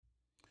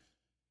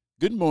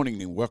Good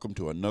morning and welcome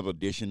to another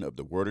edition of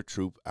the Word of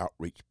Truth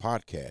Outreach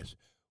Podcast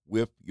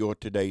with your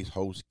today's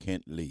host,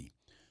 Kent Lee.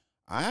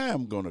 I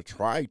am going to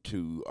try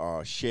to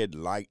shed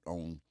light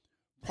on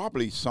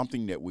probably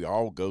something that we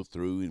all go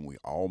through and we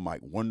all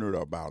might wonder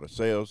about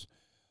ourselves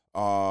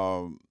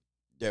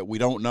that we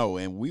don't know.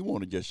 And we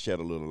want to just shed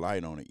a little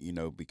light on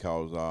it,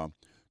 because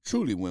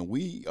truly when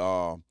we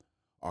are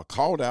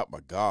called out by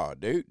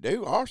God,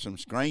 there are some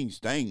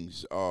strange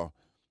things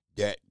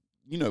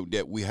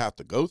that we have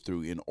to go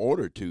through in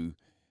order to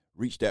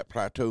reach that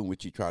plateau in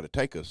which he tried to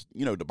take us.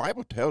 The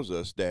Bible tells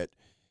us that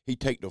he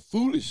take the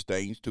foolish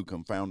things to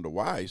confound the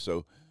wise.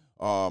 So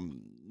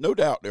no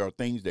doubt there are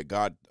things that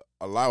God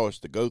allow us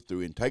to go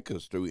through and take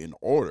us through in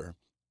order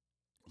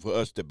for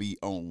us to be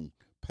on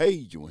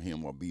page with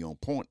him or be on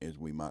point, as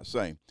we might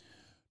say.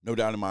 No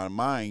doubt in my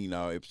mind,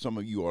 if some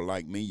of you are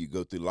like me, you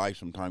go through life,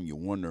 sometimes you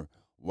wonder,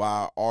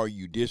 why are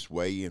you this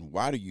way and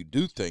why do you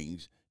do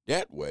things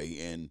that way?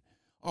 And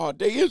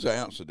there is an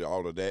answer to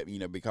all of that,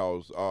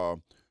 because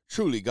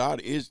truly God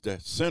is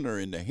the center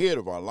and the head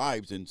of our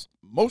lives. And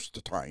most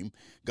of the time,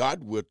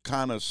 God would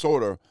kind of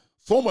sort of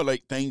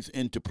formulate things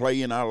into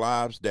play in our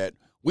lives that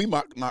we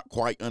might not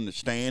quite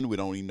understand. We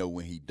don't even know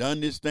when he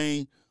done this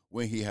thing,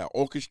 when he had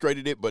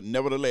orchestrated it, but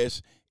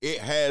nevertheless, it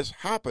has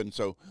happened.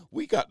 So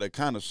we got to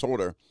kind of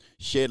sort of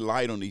shed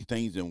light on these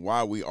things and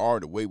why we are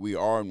the way we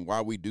are and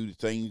why we do the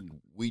things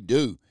we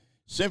do,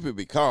 simply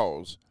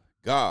because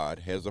God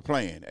has a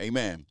plan.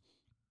 Amen.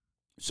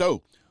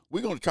 So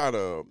we're going to try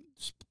to,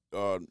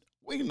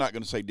 we're not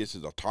going to say this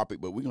is a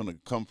topic, but we're going to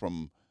come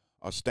from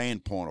a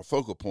standpoint, a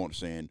focal point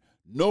saying,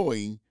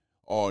 knowing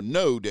or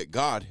know that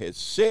God has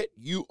set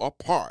you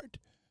apart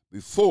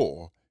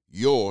before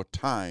your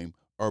time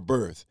or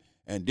birth.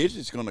 And this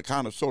is going to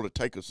kind of sort of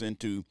take us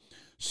into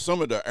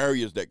some of the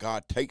areas that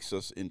God takes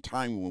us in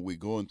time when we're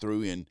going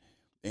through,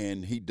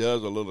 and he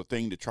does a little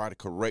thing to try to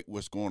correct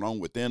what's going on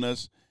within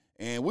us.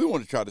 And we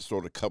want to try to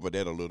sort of cover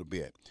that a little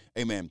bit.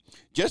 Amen.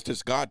 Just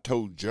as God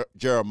told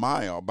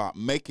Jeremiah about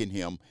making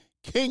him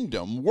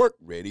kingdom work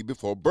ready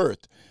before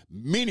birth,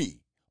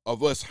 many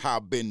of us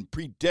have been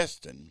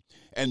predestined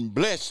and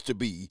blessed to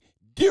be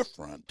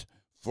different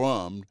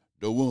from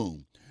the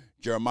womb.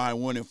 Jeremiah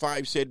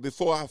 1:5 said,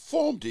 before I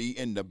formed thee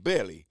in the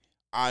belly,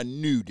 I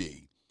knew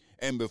thee.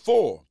 And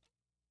before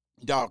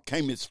thou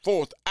camest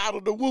forth out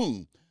of the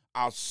womb,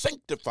 I'll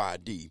sanctify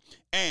thee,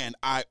 and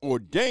I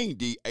ordained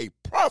thee a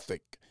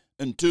prophet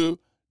unto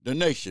the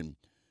nation.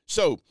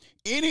 So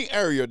any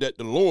area that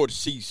the Lord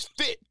sees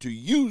fit to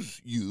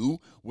use you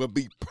will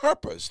be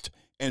purposed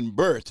and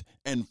birthed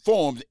and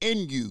formed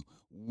in you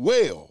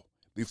well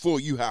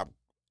before you have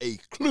a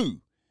clue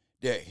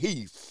that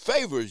he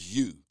favors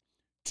you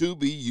to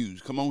be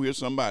used. Come on here,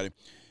 somebody.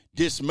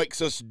 This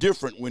makes us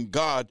different when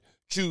God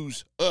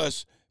chooses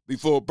us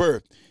before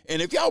birth.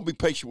 And if y'all be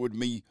patient with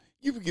me,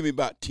 you can give me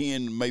about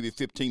 10, maybe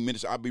 15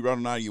 minutes. I'll be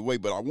running out of your way,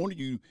 but I wanted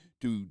you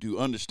to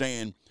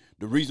understand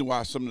the reason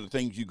why some of the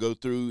things you go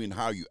through and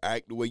how you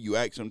act the way you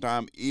act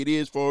sometimes, it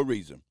is for a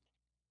reason.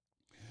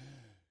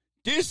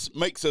 This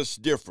makes us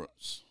different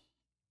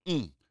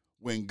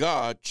when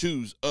God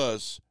chooses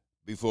us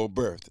before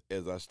birth,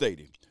 as I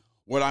stated.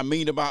 What I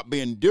mean about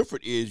being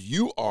different is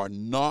you are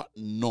not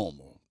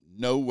normal.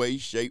 No way,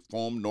 shape,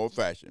 form, nor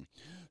fashion.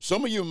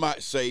 Some of you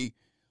might say,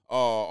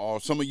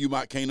 or some of you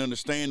might can't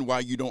understand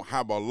why you don't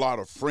have a lot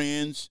of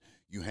friends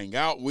you hang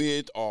out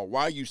with, or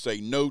why you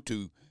say no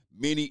to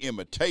many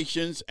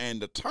invitations,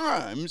 and the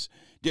times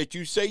that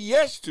you say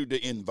yes to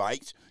the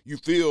invites, you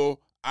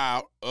feel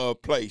out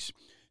of place.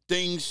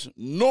 Things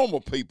normal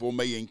people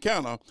may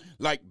encounter,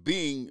 like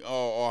being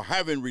or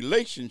having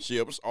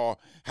relationships or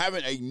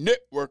having a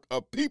network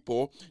of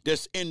people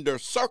that's in their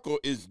circle,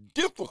 is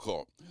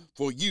difficult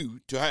for you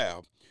to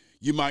have.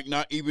 You might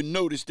not even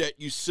notice that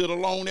you sit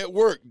alone at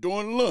work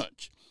during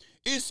lunch.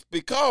 It's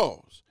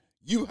because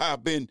you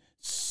have been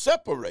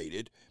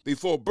separated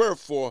before birth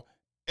for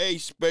a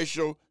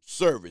special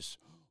service.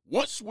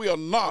 Once we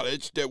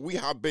acknowledge that we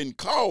have been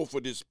called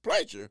for this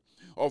pleasure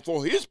or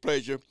for his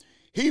pleasure,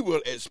 he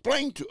will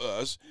explain to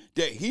us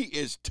that he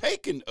is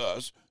taking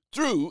us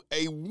through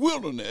a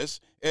wilderness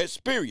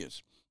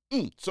experience.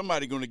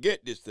 Somebody going to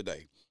get this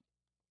today.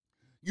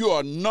 You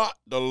are not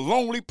the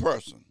lonely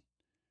person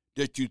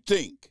that you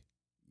think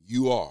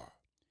you are.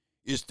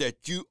 It's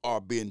that you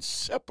are being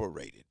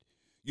separated.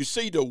 You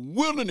see, the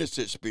wilderness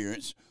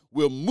experience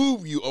will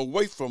move you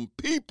away from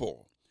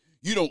people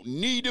you don't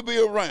need to be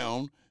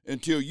around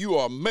until you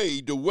are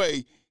made the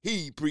way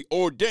he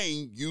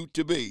preordained you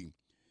to be.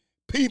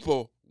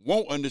 People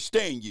won't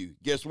understand you.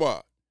 Guess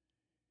what?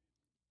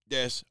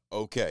 That's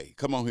okay.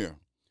 Come on here.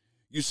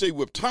 You see,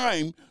 with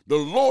time, the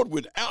Lord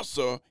would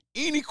answer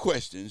any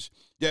questions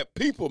that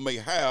people may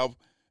have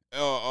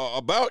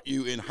about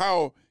you and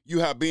how you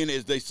have been,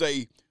 as they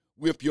say,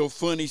 with your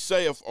funny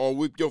self or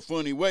with your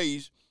funny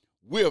ways,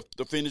 with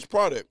the finished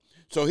product.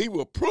 So he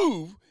will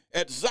prove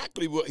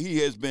exactly what he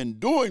has been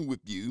doing with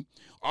you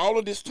all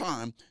of this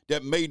time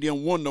that made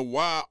them wonder,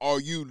 why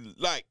are you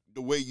like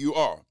the way you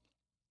are?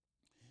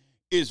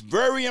 It's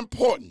very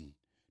important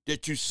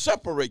that you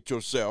separate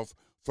yourself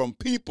from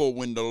people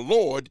when the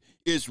Lord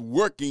is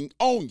working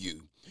on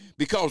you,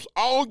 because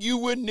all you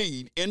will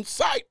need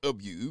inside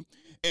of you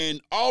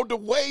and all the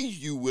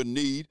ways you will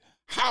need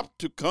have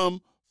to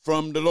come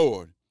from the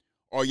Lord.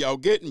 Are y'all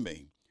getting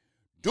me?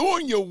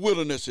 During your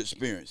wilderness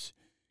experience,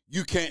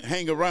 you can't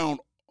hang around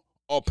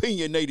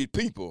opinionated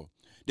people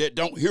that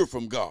don't hear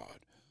from God,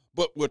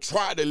 but will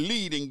try to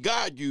lead and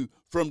guide you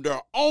from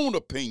their own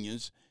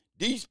opinions.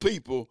 These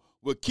people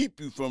will keep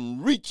you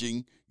from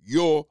reaching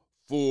your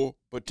full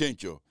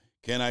potential.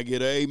 Can I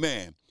get an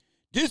amen?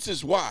 This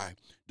is why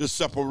the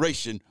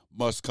separation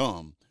must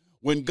come.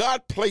 When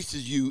God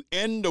places you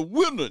in the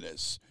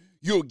wilderness,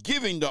 you're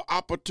giving the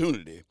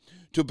opportunity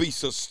to be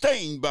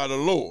sustained by the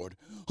Lord,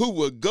 who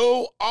will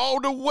go all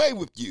the way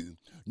with you,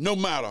 no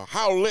matter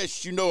how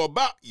less you know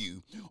about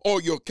you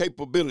or your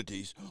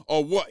capabilities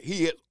or what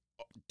he had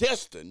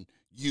destined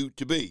you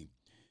to be.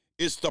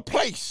 It's the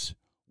place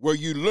where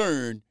you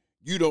learn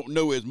you don't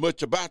know as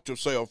much about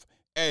yourself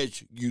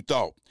as you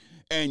thought,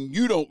 and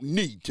you don't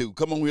need to.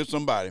 Come on here,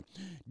 somebody.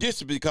 This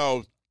is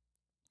because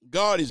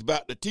God is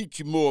about to teach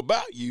you more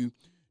about you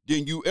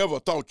than you ever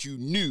thought you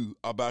knew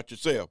about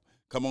yourself.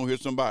 Come on here,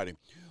 somebody.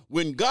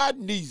 When God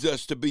needs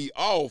us to be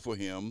all for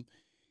him,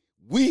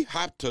 we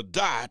have to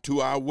die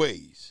to our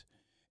ways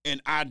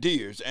and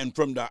ideas, and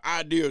from the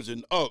ideas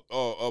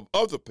of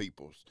other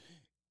people's.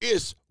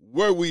 It's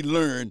where we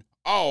learn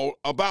all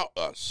about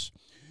us.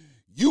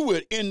 You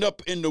would end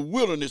up in the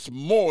wilderness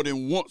more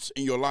than once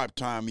in your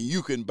lifetime, and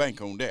you can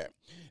bank on that.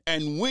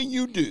 And when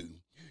you do,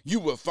 you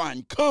will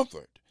find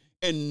comfort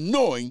in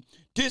knowing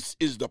this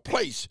is the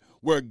place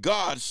where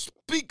God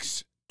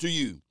speaks to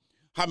you.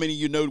 How many of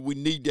you know we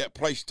need that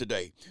place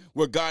today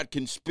where God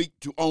can speak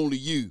to only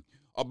you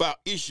about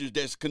issues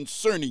that's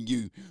concerning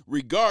you,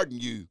 regarding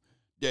you,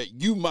 that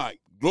you might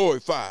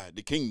glorify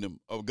the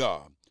kingdom of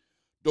God?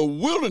 The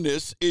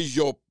wilderness is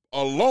your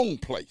alone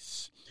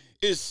place.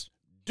 It's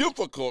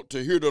difficult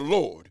to hear the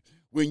Lord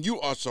when you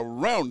are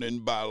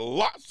surrounded by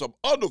lots of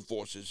other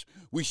voices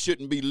we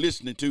shouldn't be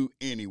listening to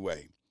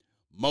anyway.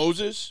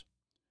 Moses,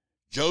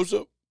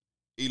 Joseph,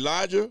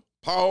 Elijah,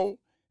 Paul,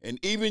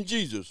 and even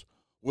Jesus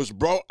was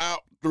brought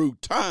out through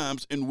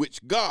times in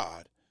which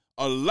God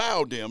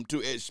allowed them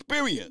to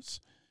experience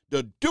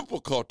the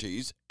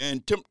difficulties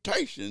and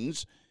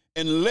temptations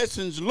and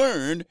lessons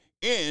learned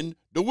in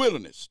the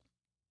wilderness.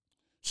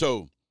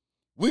 So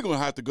we're going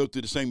to have to go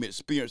through the same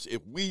experience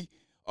if we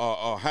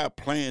have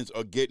plans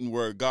of getting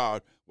where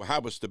God will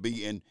have us to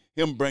be, and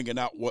him bringing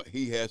out what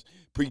he has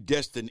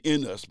predestined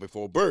in us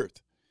before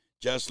birth,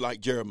 just like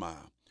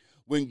Jeremiah.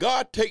 When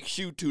God takes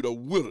you to the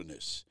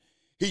wilderness,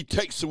 he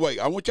takes away,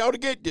 I want y'all to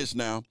get this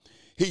now,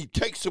 he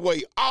takes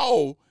away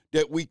all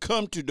that we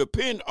come to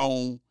depend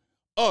on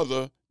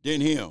other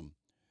than him.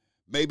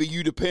 Maybe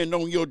you depend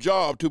on your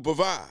job to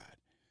provide.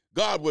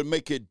 God would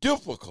make it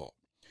difficult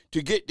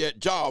to get that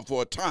job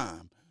for a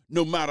time,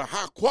 no matter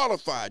how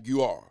qualified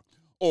you are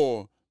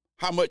or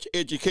how much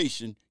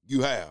education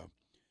you have.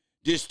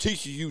 This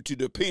teaches you to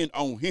depend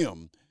on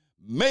him.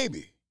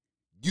 Maybe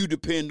you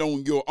depend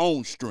on your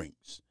own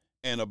strengths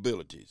and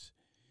abilities.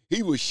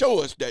 He will show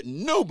us that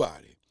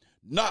nobody,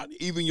 not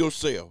even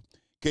yourself,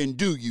 can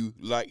do you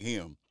like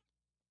him.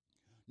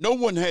 No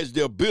one has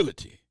the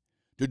ability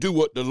to do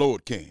what the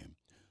Lord can.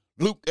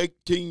 Luke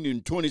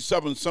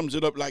 18:27 sums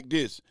it up like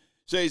this.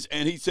 Says,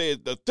 and he says,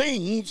 the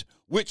things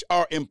which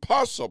are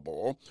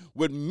impossible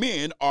with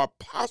men are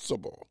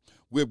possible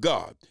with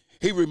God.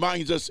 He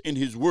reminds us in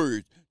his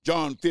words,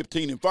 John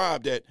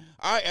 15:5, that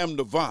I am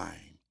the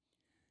vine,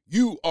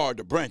 you are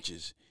the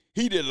branches.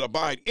 He that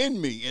abide in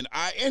me, and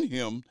I in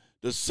him,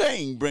 the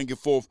same bringeth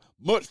forth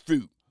much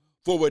fruit.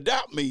 For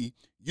without me,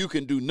 you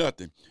can do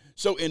nothing.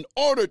 So in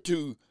order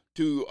to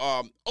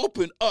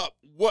open up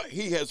what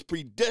he has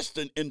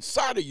predestined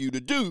inside of you to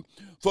do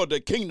for the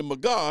kingdom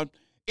of God,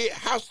 it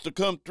has to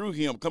come through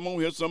him. Come on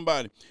here,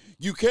 somebody.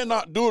 You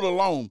cannot do it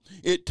alone.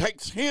 It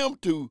takes him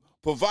to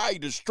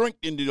provide the strength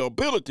and the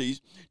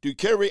abilities to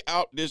carry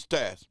out this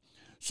task.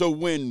 So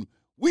when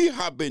we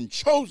have been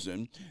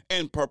chosen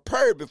and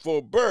prepared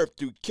before birth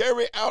to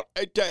carry out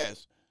a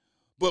task,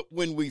 but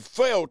when we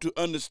fail to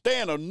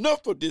understand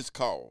enough of this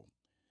call,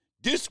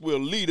 this will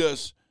lead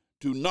us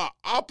to not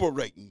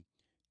operating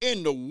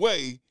in the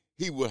way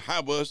he will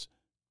have us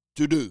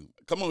to do.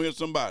 Come on here,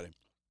 somebody.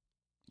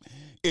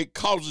 It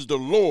causes the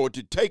Lord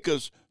to take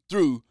us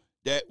through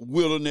that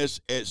wilderness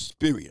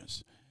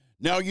experience.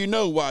 Now you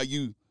know why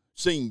you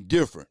seem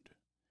different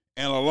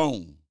and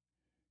alone.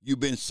 You've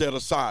been set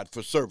aside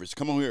for service.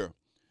 Come on here.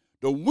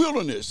 The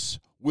wilderness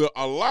will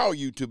allow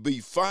you to be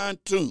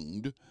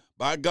fine-tuned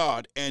by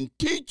God and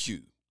teach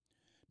you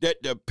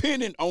that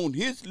depending on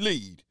his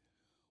lead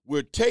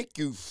will take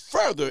you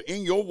further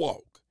in your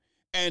walk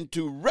and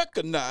to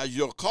recognize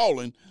your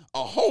calling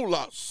a whole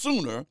lot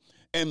sooner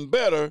and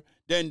better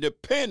than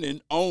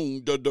depending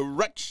on the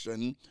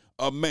direction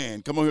of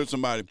man. Come on here,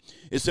 somebody.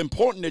 It's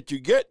important that you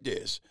get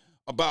this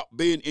about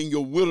being in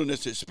your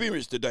wilderness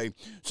experience today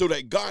so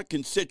that God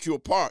can set you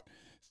apart,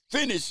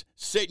 finish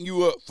setting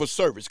you up for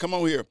service. Come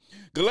on here.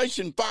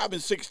 Galatians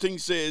 5:16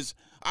 says,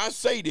 I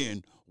say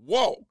then,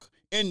 walk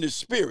in the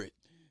Spirit,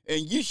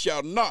 and ye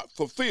shall not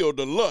fulfill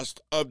the lust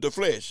of the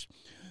flesh.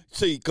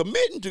 See,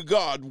 committing to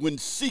God when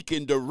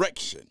seeking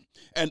direction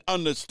and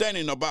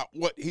understanding about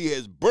what he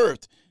has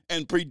birthed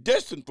and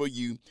predestined for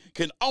you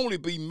can only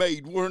be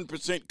made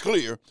 100%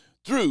 clear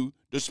through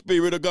the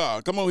Spirit of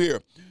God. Come on here.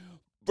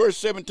 Verse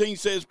 17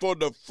 says, for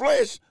the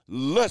flesh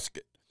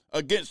lusteth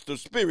against the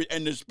Spirit,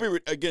 and the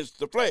Spirit against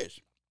the flesh.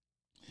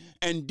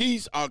 And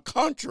these are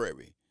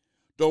contrary,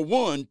 the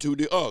one to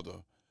the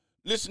other.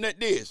 Listen at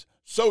this.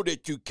 So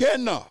that you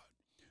cannot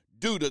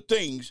do the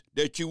things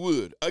that you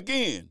would.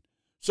 Again,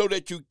 so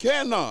that you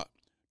cannot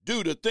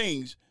do the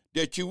things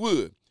that you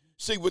would.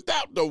 See,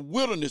 without the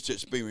wilderness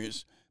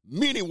experience,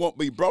 many won't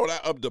be brought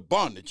out of the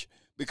bondage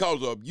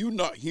because of you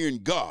not hearing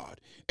God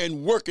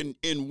and working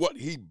in what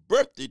he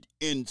birthed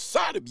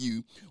inside of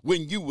you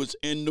when you was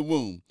in the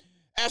womb.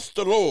 Ask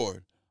the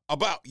Lord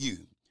about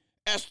you.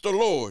 Ask the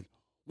Lord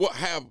what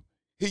have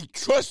he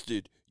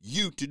trusted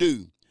you to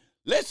do.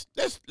 Let's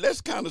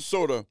kind of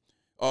sort of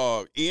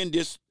end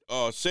this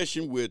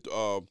session with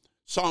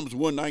Psalms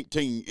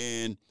 119,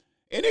 and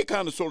it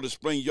kind of sort of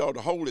explains y'all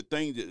the whole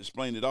thing that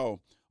explain it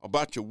all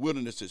about your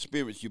wilderness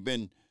experience. You've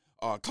been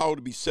called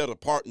to be set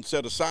apart and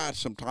set aside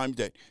sometimes,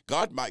 that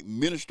God might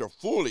minister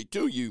fully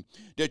to you,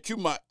 that you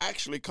might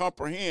actually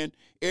comprehend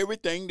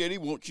everything that he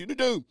wants you to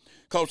do.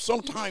 Because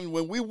sometimes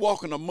when we're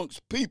walking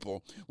amongst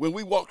people, when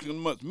we're walking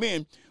amongst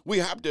men, we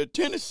have the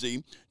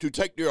tendency to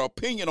take their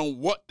opinion on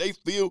what they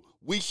feel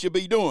we should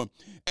be doing.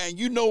 And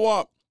you know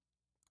what?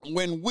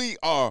 When we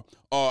are,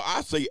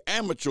 I say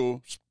amateur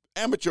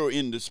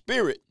in the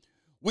spirit,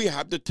 we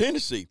have the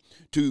tendency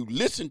to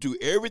listen to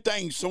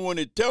everything someone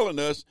is telling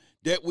us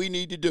that we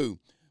need to do.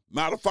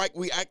 Matter of fact,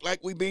 we act like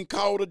we're being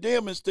called to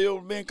them and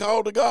still being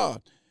called to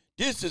God.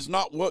 This is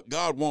not what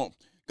God wants.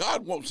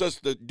 God wants us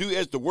to do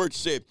as the word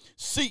said,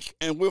 seek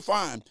and we'll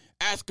find,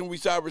 ask and we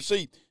shall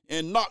receive,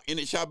 and knock and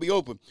it shall be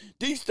open.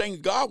 These things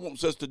God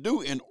wants us to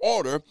do in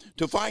order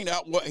to find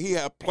out what he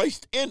has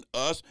placed in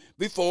us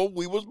before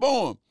we was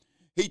born.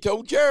 He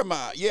told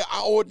Jeremiah, yeah,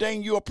 I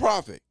ordained you a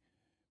prophet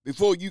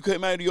before you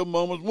came out of your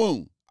mama's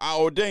womb. I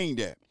ordained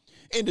that.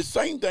 And the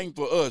same thing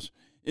for us.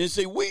 And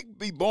see, we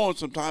be born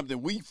sometimes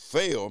and we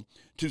fail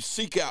to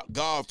seek out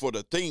God for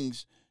the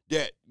things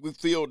that we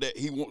feel that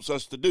he wants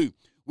us to do.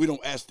 We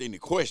don't ask any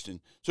question.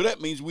 So that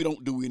means we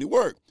don't do any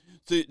work.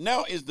 So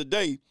now is the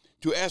day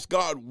to ask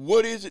God,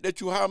 what is it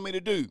that you have me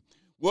to do?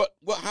 What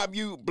have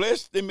you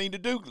blessed me to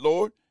do,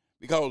 Lord?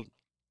 Because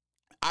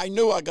I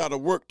know I got a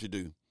work to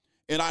do.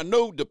 And I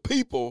know the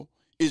people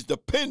is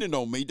dependent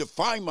on me to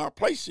find my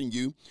place in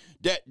you,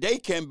 that they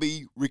can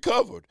be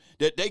recovered,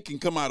 that they can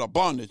come out of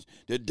bondage,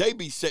 that they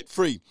be set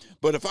free.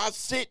 But if I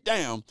sit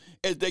down,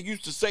 as they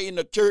used to say in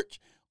the church,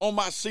 on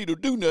my seat or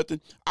do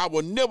nothing, I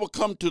will never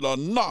come to the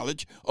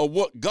knowledge of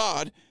what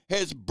God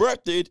has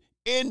birthed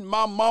in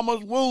my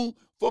mama's womb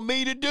for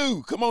me to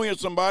do. Come on here,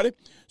 somebody.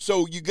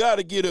 So you got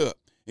to get up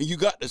and you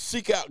got to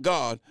seek out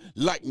God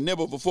like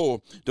never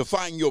before to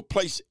find your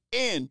place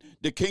in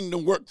the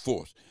kingdom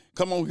workforce.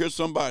 Come on here,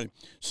 somebody.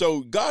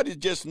 So God is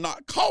just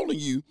not calling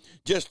you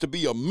just to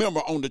be a member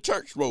on the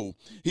church roll.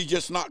 He's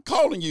just not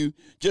calling you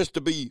just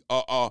to be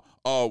a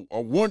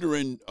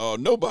wandering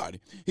nobody.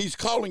 He's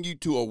calling you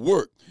to a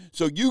work.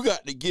 So you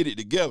got to get it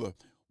together.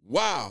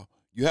 Wow,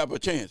 you have a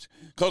chance.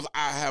 Because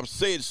I have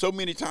said so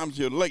many times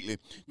here lately,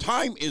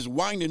 time is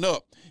winding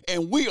up,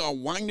 and we are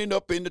winding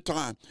up in the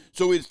time.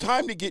 So it's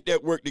time to get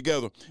that work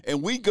together.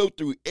 And we go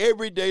through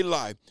everyday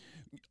life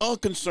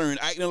unconcerned,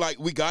 acting like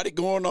we got it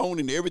going on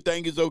and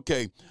everything is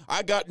okay.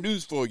 I got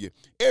news for you.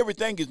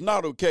 Everything is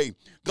not okay.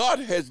 God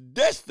has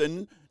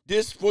destined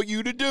this for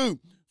you to do.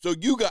 So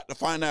you got to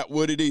find out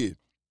what it is.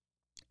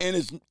 And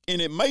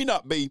it may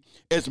not be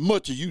as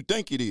much as you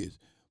think it is.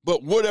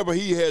 But whatever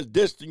he has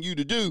destined you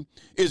to do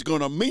is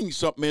going to mean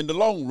something in the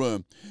long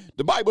run.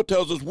 The Bible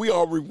tells us we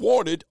are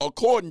rewarded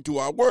according to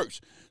our works.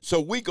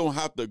 So we're going to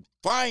have to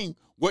find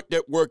what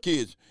that work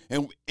is.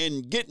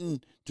 And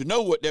getting to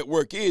know what that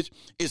work is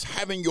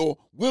having your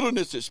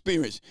wilderness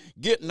experience,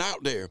 getting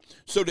out there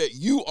so that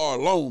you are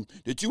alone,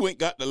 that you ain't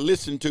got to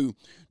listen to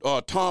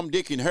Tom,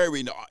 Dick, and Harry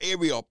and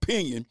every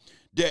opinion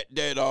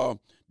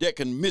that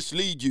can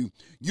mislead you.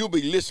 You'll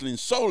be listening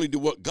solely to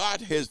what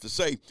God has to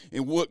say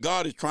and what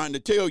God is trying to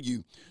tell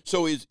you.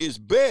 So it's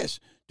best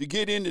to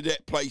get into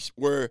that place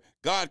where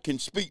God can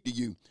speak to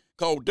you,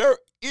 because there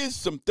is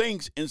some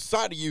things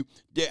inside of you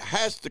that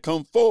has to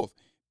come forth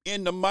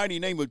in the mighty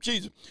name of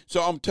Jesus.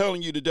 So I'm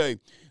telling you today,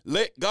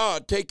 let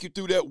God take you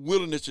through that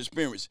wilderness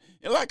experience.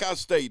 And like I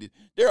stated,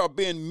 there have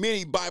been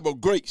many Bible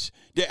greats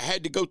that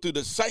had to go through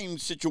the same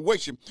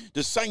situation,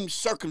 the same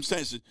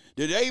circumstances,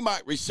 that they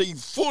might receive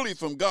fully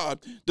from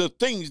God the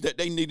things that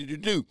they needed to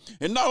do.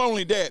 And not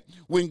only that,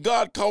 when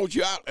God calls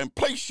you out and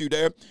places you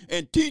there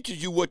and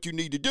teaches you what you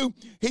need to do,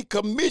 he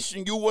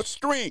commissions you with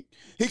strength.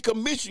 He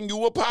commissions you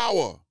with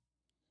power.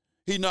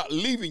 He's not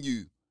leaving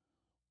you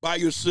by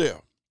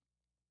yourself.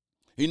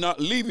 He's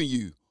not leaving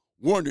you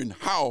wondering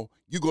how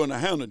you're going to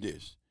handle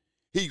this.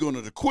 He's going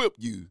to equip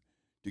you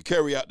to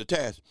carry out the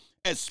task,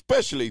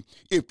 especially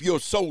if your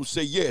soul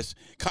say yes.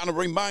 Kind of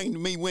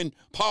remind me when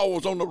Paul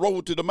was on the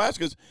road to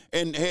Damascus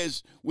and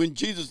when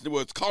Jesus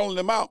was calling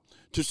him out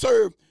to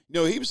serve,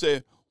 he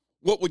said,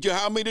 what would you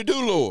hire me to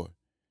do, Lord?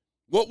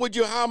 What would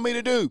you hire me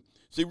to do?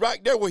 See,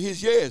 right there was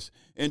his yes.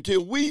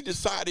 Until we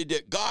decided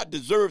that God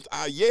deserves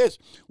our yes,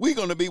 we're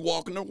going to be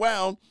walking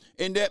around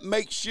in that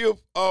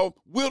makeshift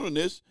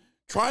wilderness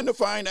trying to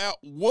find out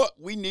what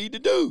we need to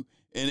do.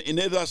 And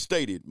as I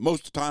stated,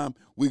 most of the time,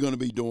 we're going to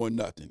be doing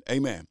nothing.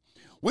 Amen.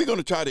 We're going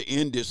to try to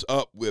end this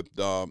up with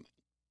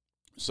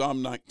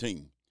Psalm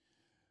 19.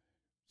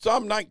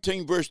 Psalm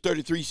 19, verse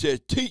 33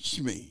 says, teach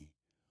me,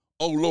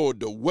 O Lord,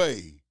 the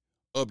way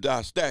of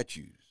thy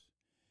statutes,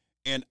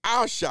 and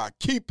I shall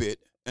keep it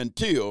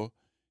until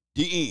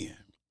the end.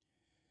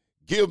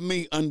 Give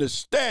me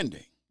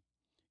understanding,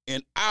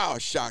 and I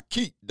shall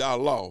keep thy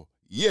law.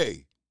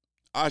 Yea,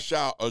 I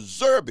shall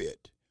observe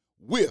it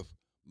with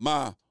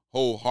my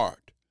whole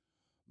heart.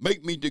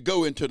 Make me to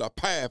go into the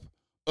path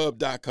of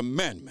thy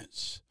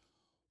commandments,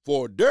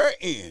 for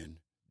therein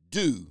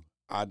do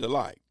I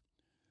delight.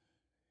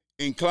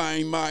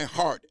 Incline my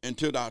heart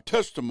into thy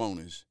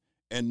testimonies,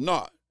 and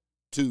not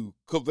to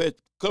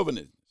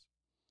covenants.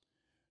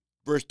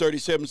 Verse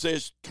 37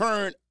 says,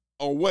 turn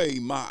away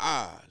my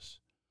eyes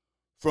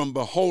from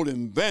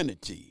beholding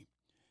vanity,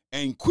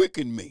 and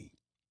quicken me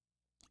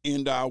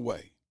in thy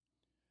way.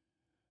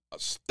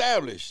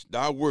 Establish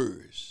thy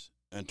words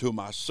unto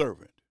my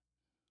servant,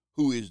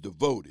 who is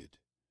devoted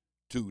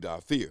to thy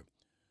fear.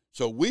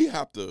 So we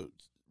have to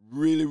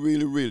really,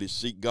 really, really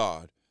seek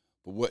God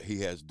for what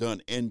he has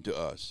done into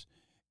us.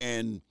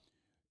 And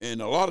a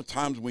lot of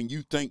times when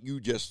you think you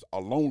just a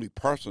lonely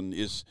person,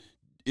 it's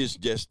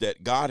just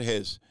that God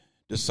has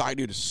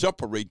decided to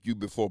separate you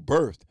before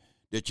birth,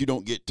 that you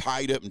don't get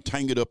tied up and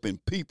tangled up in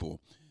people.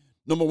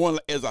 Number one,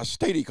 as I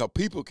stated, because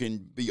people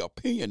can be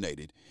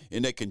opinionated,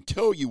 and they can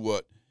tell you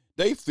what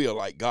they feel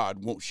like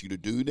God wants you to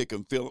do. They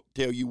can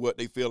tell you what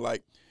they feel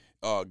like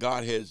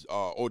God has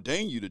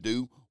ordained you to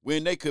do,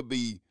 when they could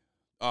be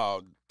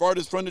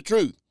farthest from the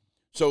truth.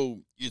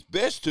 So it's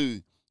best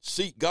to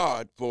seek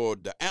God for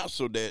the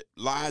answer that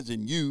lies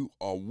in you,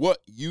 or what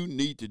you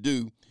need to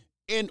do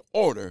in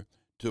order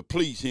to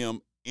please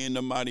him in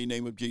the mighty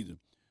name of Jesus.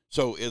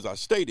 So as I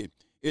stated,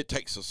 it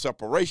takes a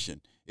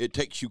separation. It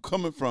takes you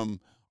coming from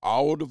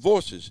all the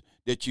voices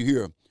that you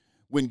hear.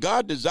 When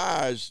God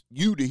desires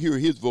you to hear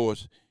his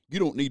voice, you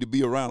don't need to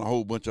be around a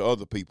whole bunch of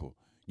other people.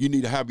 You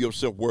need to have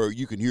yourself where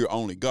you can hear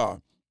only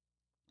God.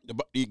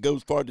 It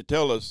goes far to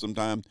tell us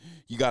sometimes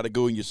you got to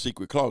go in your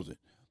secret closet.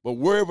 But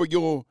wherever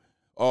your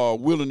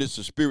willingness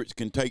of spirits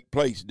can take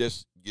place,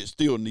 it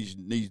still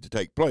needs to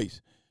take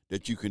place,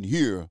 that you can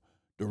hear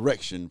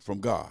direction from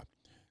God.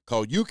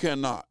 Because you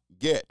cannot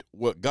get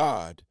what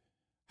God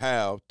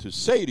have to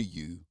say to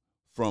you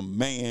from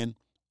man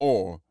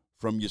or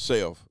from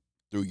yourself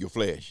through your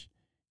flesh.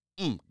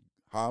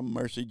 Have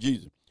mercy,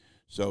 Jesus.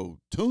 So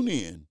tune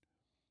in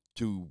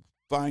to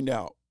find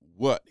out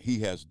what he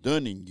has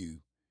done in you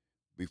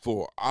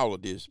before all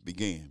of this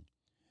began.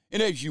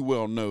 And as you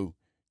well know,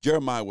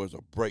 Jeremiah was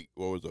a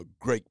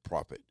great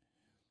prophet.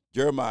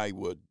 Jeremiah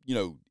was,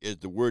 as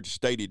the word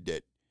stated,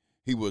 that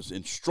he was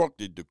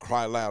instructed to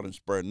cry loud and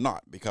spare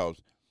not,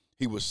 because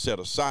he was set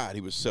aside,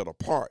 he was set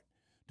apart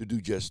to do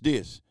just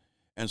this.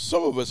 And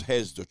some of us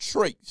has the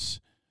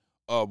traits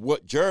of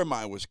what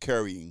Jeremiah was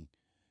carrying,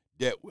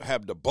 that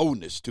have the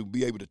boldness to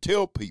be able to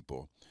tell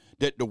people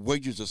that the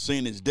wages of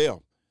sin is death,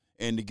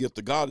 and the gift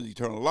of God is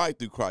eternal life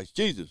through Christ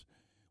Jesus.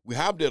 We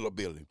have that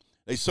ability.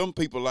 Some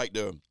people like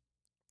to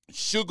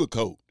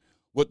sugarcoat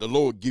what the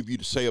Lord give you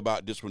to say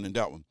about this one and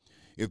that one.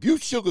 If you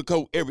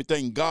sugarcoat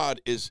everything God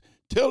is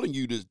telling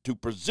you to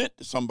present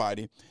to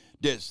somebody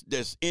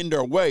that's in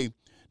their way,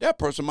 that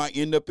person might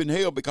end up in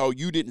hell, because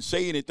you didn't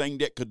say anything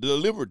that could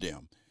deliver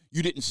them.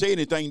 You didn't say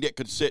anything that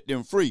could set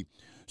them free.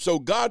 So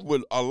God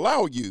will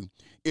allow you,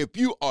 if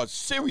you are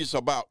serious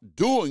about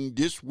doing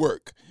this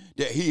work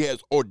that he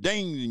has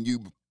ordained in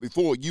you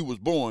before you was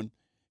born,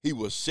 he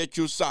will set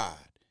you aside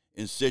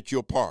and set you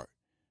apart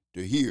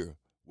to hear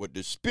what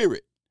the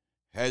Spirit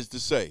has to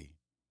say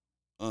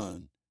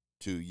unto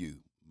you.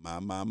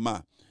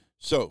 My.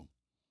 So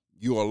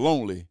you are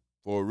lonely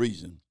for a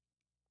reason.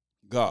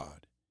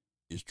 God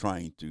is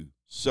trying to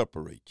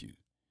separate you.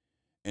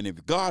 And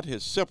if God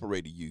has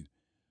separated you,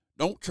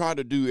 don't try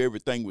to do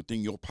everything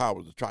within your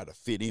power to try to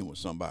fit in with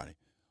somebody.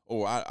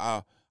 Oh,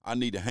 I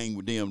need to hang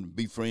with them,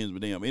 be friends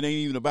with them. It ain't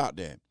even about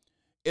that.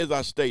 As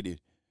I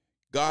stated,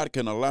 God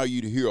can allow you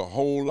to hear a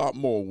whole lot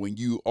more when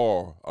you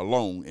are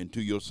alone and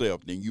to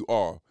yourself than you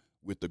are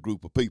with a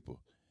group of people.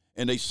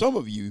 And some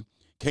of you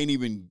can't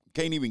even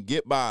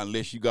get by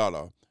unless you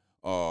got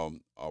a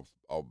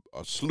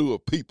slew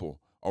of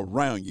people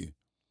around you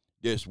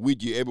that's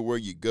with you everywhere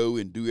you go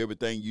and do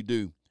everything you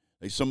do.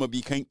 Some of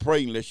you can't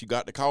pray unless you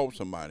got to call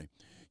somebody.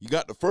 You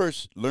got to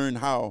first learn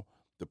how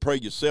to pray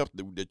yourself,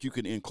 that you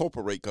can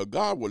incorporate, because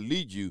God will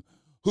lead you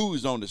who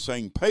is on the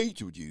same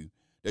page with you,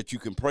 that you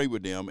can pray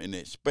with them and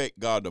expect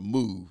God to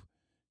move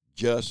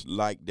just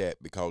like that,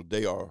 because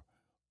they are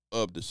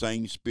of the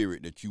same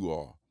spirit that you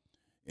are,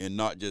 and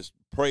not just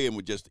praying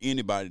with just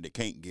anybody that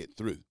can't get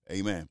through.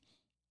 Amen.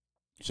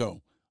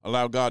 So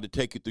allow God to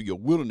take you through your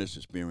wilderness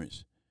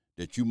experience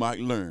that you might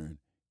learn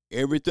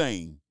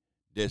everything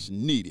that's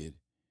needed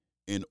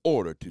in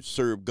order to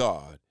serve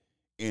God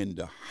in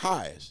the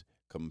highest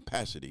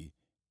capacity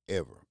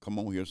ever. Come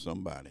on here,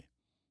 somebody.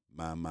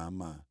 My.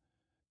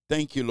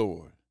 Thank you,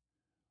 Lord,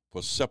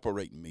 for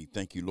separating me.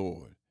 Thank you,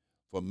 Lord,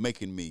 for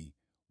making me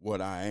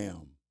what I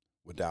am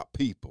without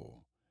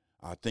people.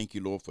 I thank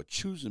you, Lord, for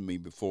choosing me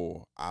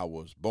before I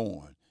was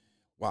born,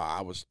 while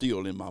I was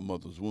still in my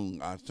mother's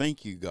womb. I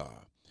thank you,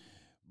 God.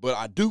 But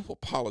I do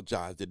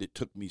apologize that it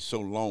took me so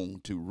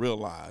long to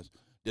realize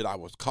that I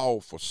was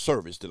called for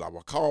service, that I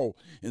was called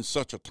in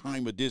such a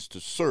time as this to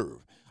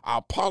serve. I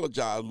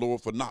apologize,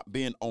 Lord, for not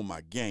being on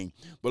my game.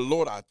 But,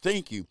 Lord, I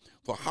thank you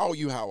for how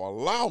you have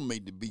allowed me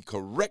to be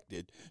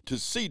corrected, to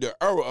see the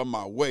error of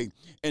my way,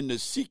 and to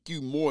seek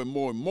you more and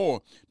more and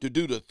more to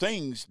do the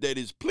things that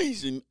is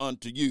pleasing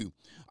unto you.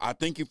 I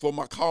thank you for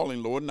my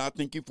calling, Lord, and I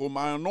thank you for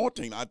my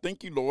anointing. I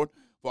thank you, Lord,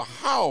 for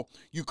how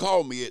you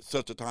called me at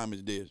such a time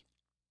as this.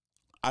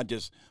 I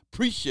just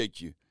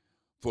appreciate you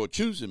for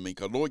choosing me,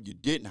 because, Lord, you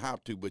didn't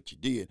have to, but you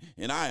did,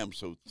 and I am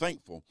so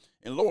thankful.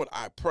 And, Lord,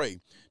 I pray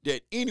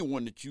that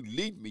anyone that you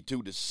lead me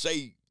to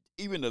say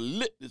even a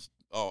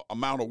little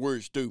amount of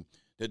words to,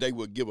 that they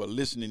will give a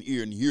listening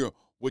ear and hear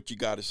what you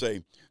got to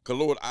say. Because,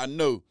 Lord, I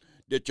know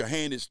that your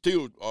hand is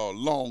still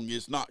long.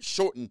 It's not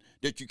shortened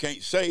that you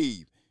can't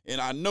save, and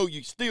I know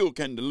you still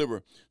can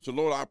deliver. So,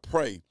 Lord, I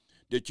pray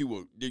that you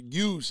will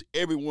use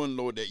everyone,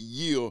 Lord, that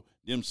yield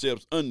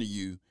themselves unto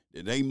you,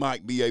 that they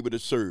might be able to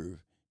serve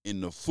in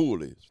the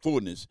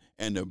fullness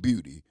and the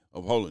beauty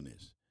of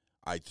holiness.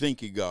 I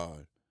thank you,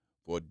 God,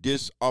 for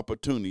this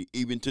opportunity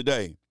even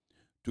today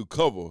to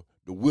cover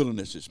the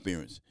wilderness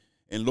experience.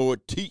 And,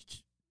 Lord,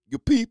 teach your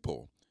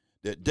people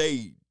that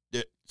they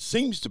that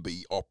seems to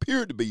be or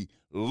appear to be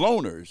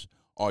loners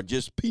are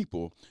just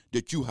people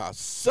that you have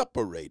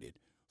separated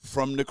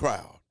from the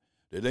crowd,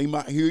 that they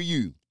might hear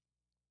you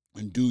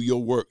and do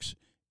your works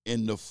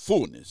in the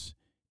fullness.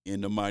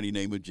 In the mighty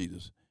name of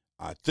Jesus,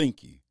 I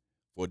thank you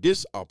for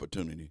this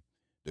opportunity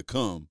to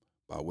come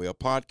by way of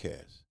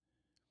podcast.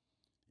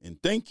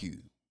 And thank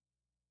you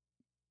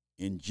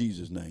in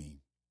Jesus' name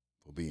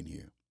for being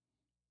here.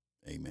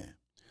 Amen.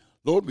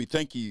 Lord, we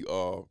thank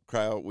you,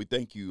 crowd. We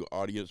thank you,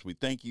 audience. We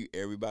thank you,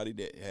 everybody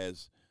that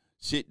has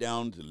sit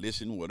down to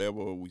listen,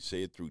 whatever we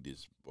said through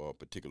this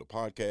particular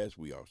podcast.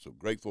 We are so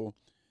grateful.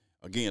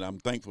 Again, I'm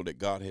thankful that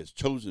God has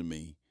chosen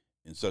me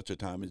in such a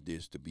time as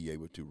this to be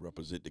able to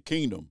represent the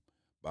kingdom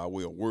by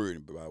way of word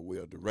and by way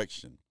of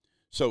direction.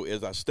 So,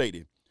 as I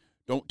stated,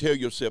 don't tell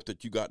yourself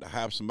that you got to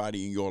have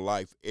somebody in your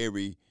life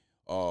every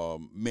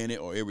minute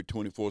or every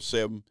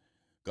 24/7.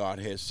 God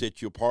has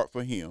set you apart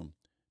for him,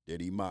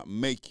 that he might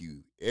make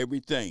you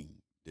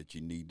everything that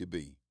you need to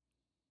be.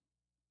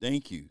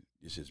 Thank you.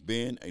 This has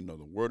been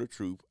another Word of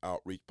Truth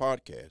Outreach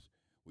Podcast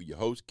with your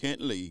host, Kent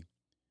Lee.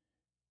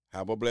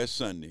 Have a blessed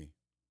Sunday,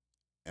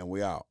 and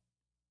we out.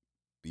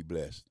 Be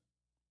blessed.